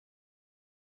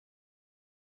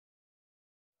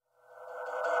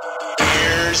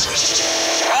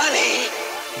Here's Johnny.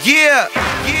 Yeah.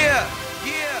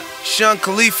 Sean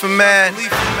Khalifa, man.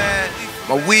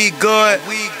 My weed good.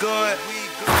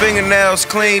 Fingernails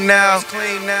clean now.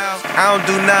 I don't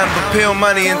do nothing but peel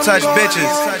money and touch bitches.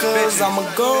 So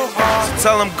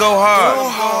tell them go hard.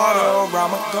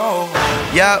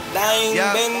 Yup.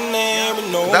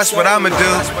 That's what I'ma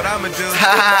do.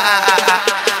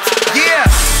 Yeah.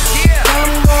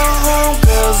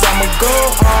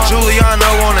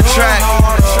 Giuliano on the track.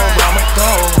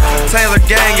 Taylor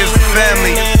Gang is the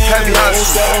family. Heavy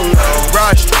hustle.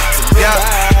 Rush. Yeah.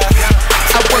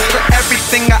 I work for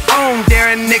everything I own.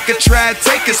 Dare a nigga try to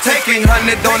take us. Taking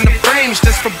 100 on the frames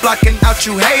just for blocking out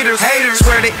you haters.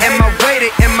 Swear they in my way,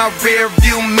 they in my rear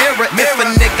view mirror. If a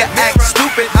nigga act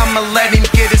stupid, I'ma let him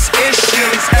get his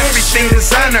issues. Everything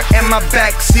designer in my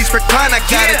back seats recline. I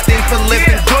got a thing for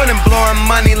living good and blowing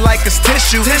money like it's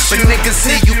tissue. But niggas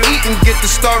see you eating, get to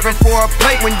starving for a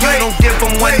plate when you don't give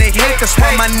them when they hate. That's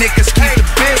why my niggas keep the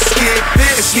biscuit.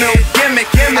 It's no gimmick.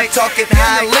 I talk it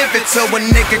how I live it. So a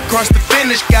nigga cross the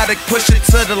finish, gotta push it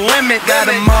to the limit. Got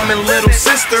a mom and little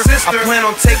sister I plan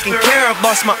on taking care of.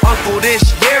 Lost my uncle this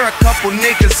year, a couple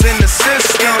niggas in the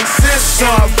system. So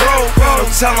I roll,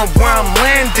 don't tell them where I'm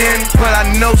landing, but I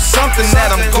know something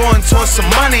that I'm going towards some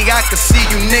money. I can see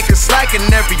you niggas slacking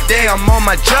every day. I'm on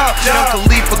my job. Young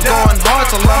Khalifa going hard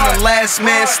till I'm the last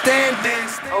man standing.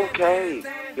 Okay.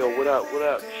 Yo, what up?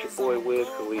 It's your boy Wiz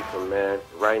Khalifa, man.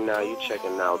 Right now, you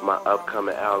checking out my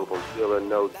upcoming album, Deal or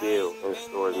No Deal, in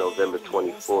stores November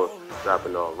 24th.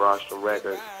 Dropping on Rostrum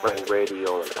Records, Frank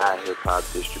Radio, and iHip-Hop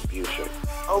Distribution.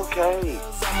 Okay.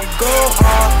 I'ma go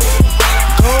hard,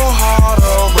 or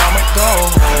I'ma go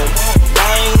home.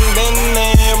 I ain't been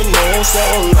there with no so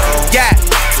long. Yeah.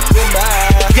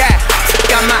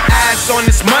 Got my eyes on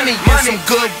this money and some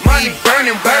good weed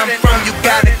burning. Where I'm from, you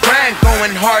gotta grind.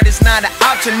 Going hard is not an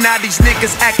option. Now these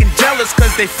niggas acting jealous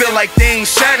cause they feel like they ain't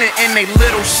shining, and they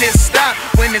little shit stop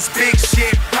when this big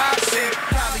shit pops.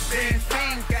 Probably been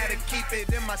fiend, gotta keep it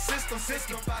in my system.